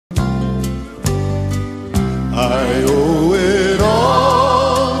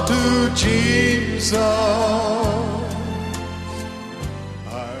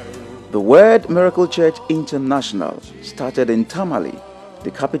Word Miracle Church International started in Tamale, the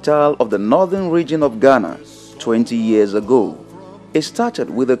capital of the northern region of Ghana, 20 years ago. It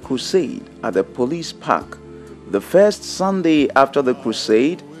started with a crusade at the police park. The first Sunday after the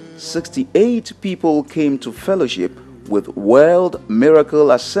crusade, 68 people came to fellowship with World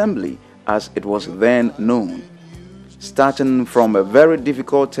Miracle Assembly, as it was then known. Starting from a very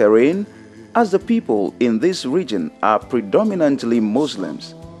difficult terrain, as the people in this region are predominantly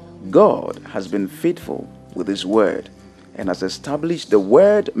Muslims, God has been faithful with His Word and has established the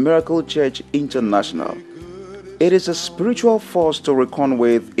Word Miracle Church International. It is a spiritual force to reckon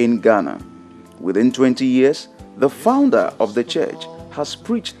with in Ghana. Within 20 years, the founder of the church has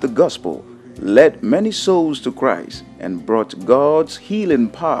preached the gospel, led many souls to Christ, and brought God's healing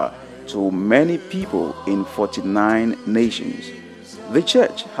power to many people in 49 nations. The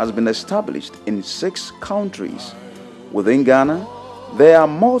church has been established in 6 countries. Within Ghana, there are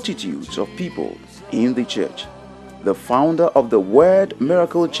multitudes of people in the church. The founder of the Word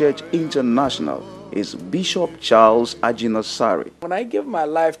Miracle Church International is Bishop Charles Agyinasare. When I gave my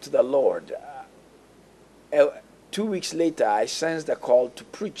life to the Lord, 2 weeks later, I sensed the call to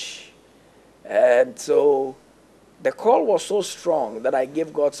preach. And so the call was so strong that I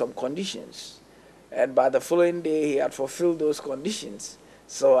gave God some conditions. And by the following day, He had fulfilled those conditions.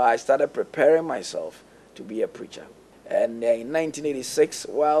 So I started preparing myself to be a preacher. And in 1986,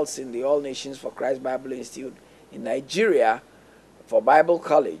 whilst in the All Nations for Christ Bible Institute in Nigeria for Bible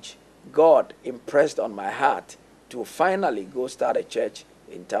College, God impressed on my heart to finally go start a church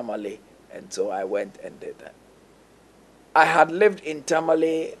in Tamale. And so I went and did that. I had lived in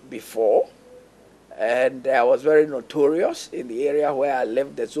Tamale before, and I was very notorious in the area where I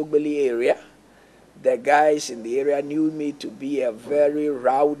lived, the Zogbeli area. The guys in the area knew me to be a very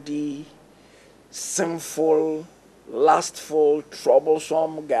rowdy, sinful, lustful,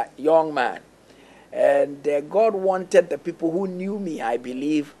 troublesome young man. And God wanted the people who knew me, I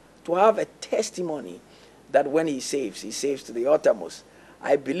believe, to have a testimony that when He saves to the uttermost.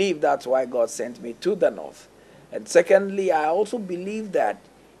 I believe that's why God sent me to the north. And secondly, I also believe that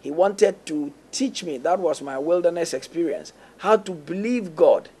He wanted to teach me, that was my wilderness experience, how to believe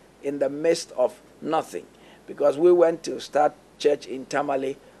God in the midst of nothing. Because we went to start church in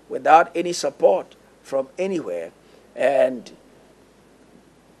Tamale without any support from anywhere. And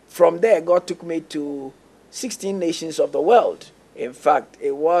from there, God took me to 16 nations of the world. In fact,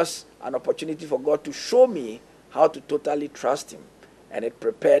 it was an opportunity for God to show me how to totally trust Him. And it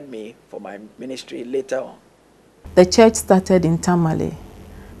prepared me for my ministry later on. The church started in Tamale.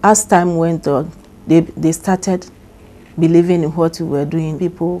 As time went on, they started believing in what we were doing.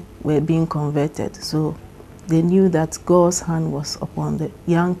 People were being converted. So they knew that God's hand was upon the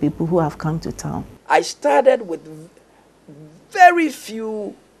young people who have come to town. I started with very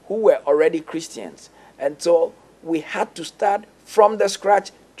few who were already Christians. And so we had to start from the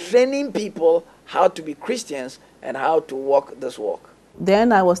scratch, training people how to be Christians and how to walk this walk.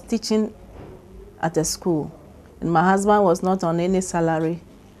 Then I was teaching at a school, and my husband was not on any salary.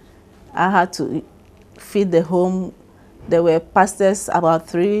 I had to feed the home. There were pastors, about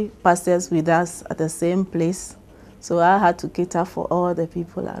 3 pastors with us at the same place. So I had to cater for all the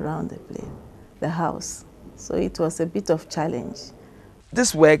people around the place, the house. So it was a bit of challenge.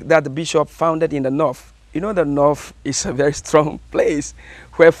 This work that the bishop founded in the north, you know, the north is a very strong place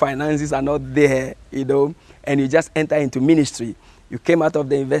where finances are not there, you know, and you just enter into ministry. You came out of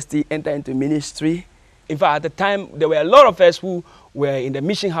the university, enter into ministry. In fact, at the time, there were a lot of us who were in the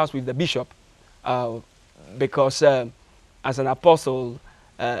mission house with the bishop because as an apostle,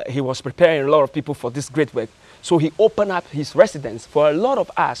 he was preparing a lot of people for this great work. So he opened up his residence for a lot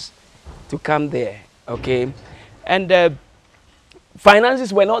of us to come there, okay? And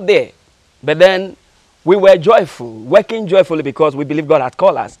finances were not there, but then we were joyful, working joyfully because we believe God had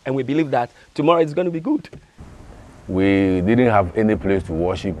called us, and we believe that tomorrow is going to be good. We didn't have any place to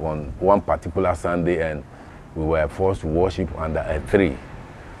worship on one particular Sunday, and we were forced to worship under a tree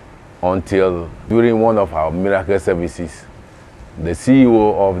until during one of our miracle services, the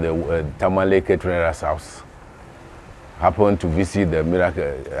CEO of the Tamale Caterer's house happened to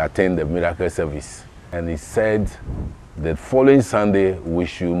attend the miracle service, and he said the following Sunday we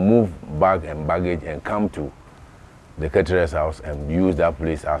should move bag and baggage and come to the Caterer's house and use that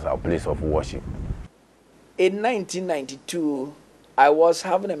place as our place of worship. In 1992, I was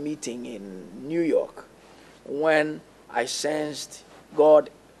having a meeting in New York when I sensed God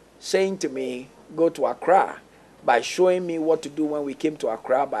saying to me, go to Accra, by showing me what to do when we came to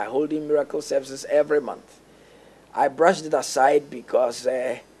Accra by holding miracle services every month. I brushed it aside because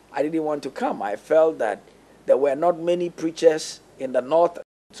I didn't want to come. I felt that there were not many preachers in the north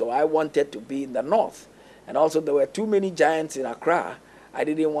So I wanted to be in the north. And also there were too many giants in Accra. I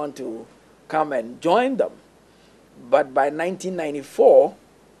didn't want to come and join them. But by 1994,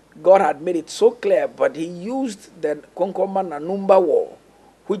 God had made it so clear, but he used the Konkoma Nanumba War,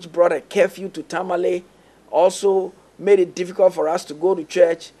 which brought a curfew to Tamale, also made it difficult for us to go to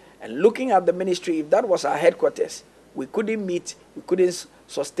church. And looking at the ministry, if that was our headquarters, we couldn't meet, we couldn't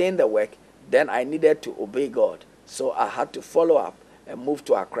sustain the work, then I needed to obey God. So I had to follow up and move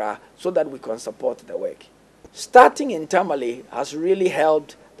to Accra so that we can support the work. Starting in Tamale has really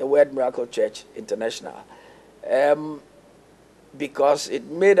helped the Word Miracle Church International because it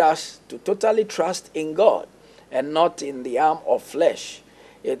made us to totally trust in God and not in the arm of flesh.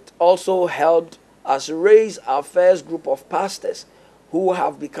 It also helped us raise our first group of pastors who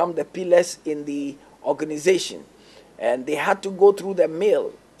have become the pillars in the organization. And they had to go through the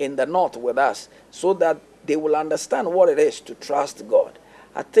mill in the north with us so that they will understand what it is to trust God.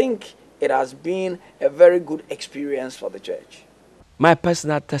 I think it has been a very good experience for the church. My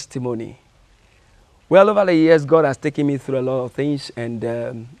personal testimony. Well, over the years, God has taken me through a lot of things,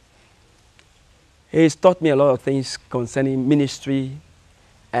 and He's taught me a lot of things concerning ministry,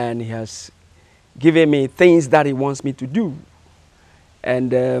 and He has given me things that He wants me to do.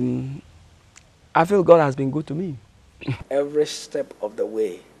 And I feel God has been good to me. Every step of the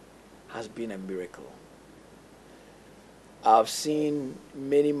way has been a miracle. I've seen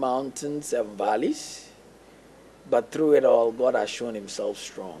many mountains and valleys, but through it all, God has shown Himself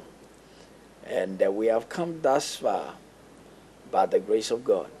strong. And we have come thus far by the grace of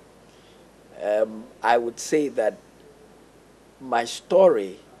God. I would say that my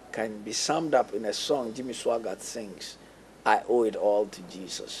story can be summed up in a song Jimmy Swaggart sings, I owe it all to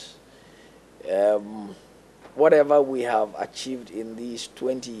Jesus. Whatever we have achieved in these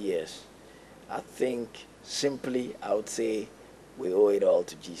 20 years, I think simply I would say we owe it all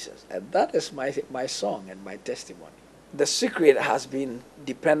to Jesus. And that is my song and my testimony. The secret has been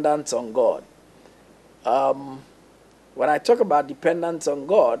dependence on God. When I talk about dependence on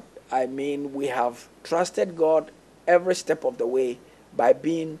God, I mean we have trusted God every step of the way by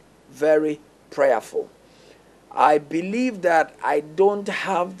being very prayerful. I believe that I don't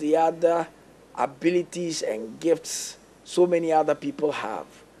have the other abilities and gifts so many other people have.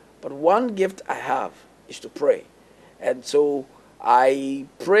 But one gift I have is to pray. And so I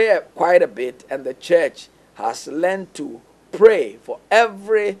pray quite a bit, and the church has learned to pray for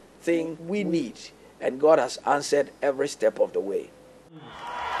everything we need. And God has answered every step of the way.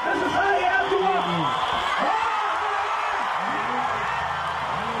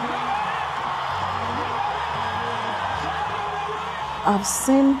 I've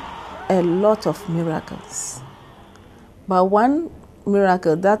seen a lot of miracles, but one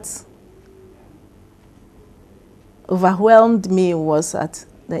miracle that overwhelmed me was at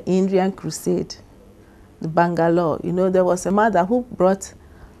the Indian Crusade, the Bangalore. You know, there was a mother who brought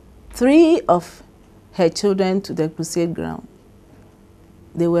 3 of her children to the crusade ground.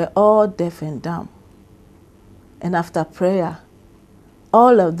 They were all deaf and dumb. And after prayer,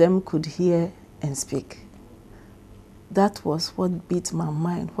 all of them could hear and speak. That was what beat my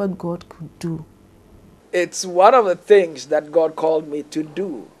mind, what God could do. It's one of the things that God called me to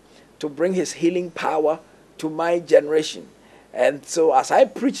do, to bring His healing power to my generation. And so as I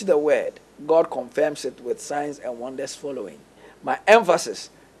preach the word, God confirms it with signs and wonders following. My emphasis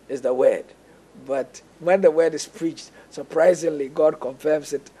is the word. But when the word is preached, surprisingly, God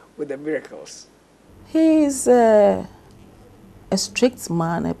confirms it with the miracles. He is a strict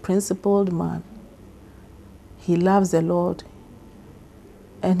man, a principled man. He loves the Lord,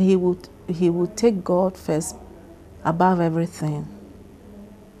 and he would take God first above everything.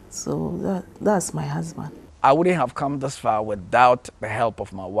 So that's my husband. I wouldn't have come this far without the help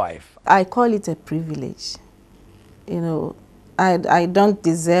of my wife. I call it a privilege. You know, I don't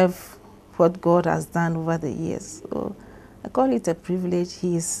deserve what God has done over the years. So I call it a privilege.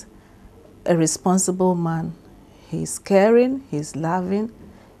 He's a responsible man. He's caring, he's loving,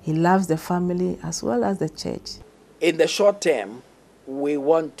 he loves the family as well as the church. In the short term, we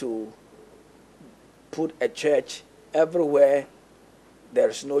want to put a church everywhere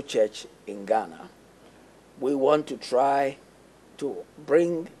there's no church in Ghana. We want to try to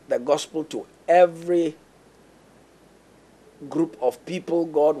bring the gospel to every group of people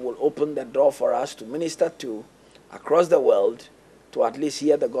God will open the door for us to minister to across the world, to at least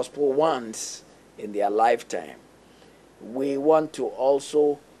hear the gospel once in their lifetime. We want to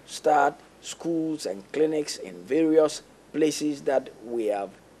also start schools and clinics in various places that we have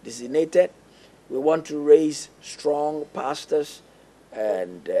designated. We want to raise strong pastors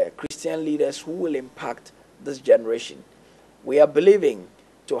and Christian leaders who will impact this generation. We are believing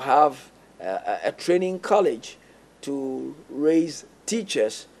to have a training college to raise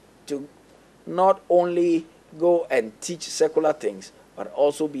teachers to not only go and teach secular things, but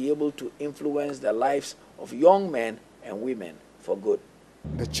also be able to influence the lives of young men and women for good.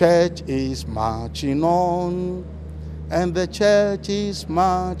 The church is marching on, and the church is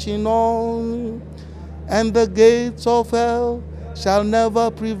marching on, and the gates of hell shall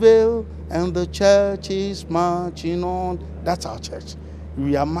never prevail, and the church is marching on. That's our church.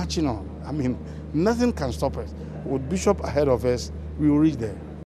 We are marching on. I mean, nothing can stop us. With Bishop ahead of us, we will reach there.